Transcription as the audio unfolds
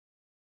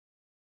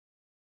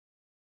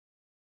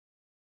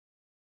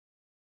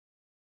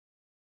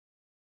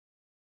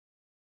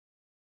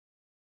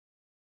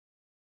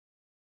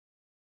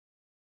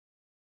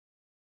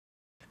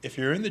If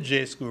you're in the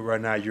J School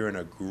right now, you're in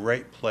a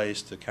great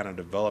place to kind of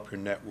develop your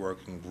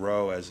network and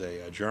grow as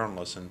a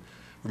journalist. And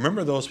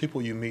remember, those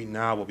people you meet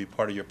now will be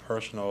part of your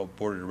personal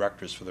board of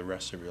directors for the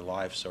rest of your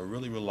life. So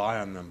really rely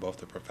on them, both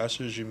the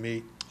professors you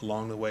meet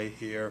along the way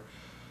here,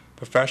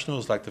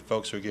 professionals like the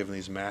folks who are giving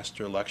these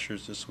master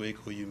lectures this week,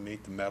 who you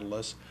meet, the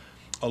medalists,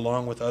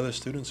 along with other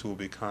students who will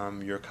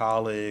become your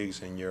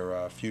colleagues and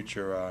your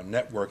future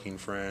networking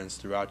friends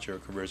throughout your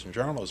careers in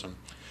journalism.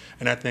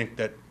 And I think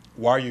that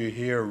while you're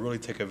here, really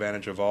take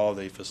advantage of all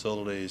the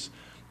facilities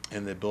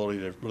and the ability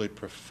to really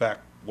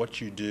perfect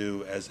what you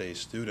do as a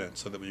student,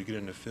 so that when you get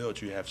in the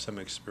field, you have some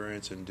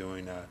experience in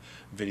doing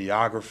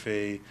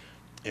videography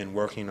and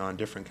working on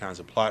different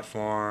kinds of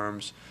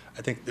platforms.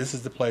 I think this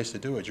is the place to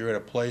do it. You're at a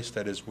place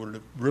that is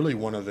really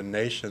one of the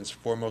nation's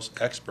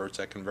foremost experts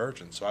at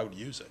convergence, so I would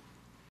use it.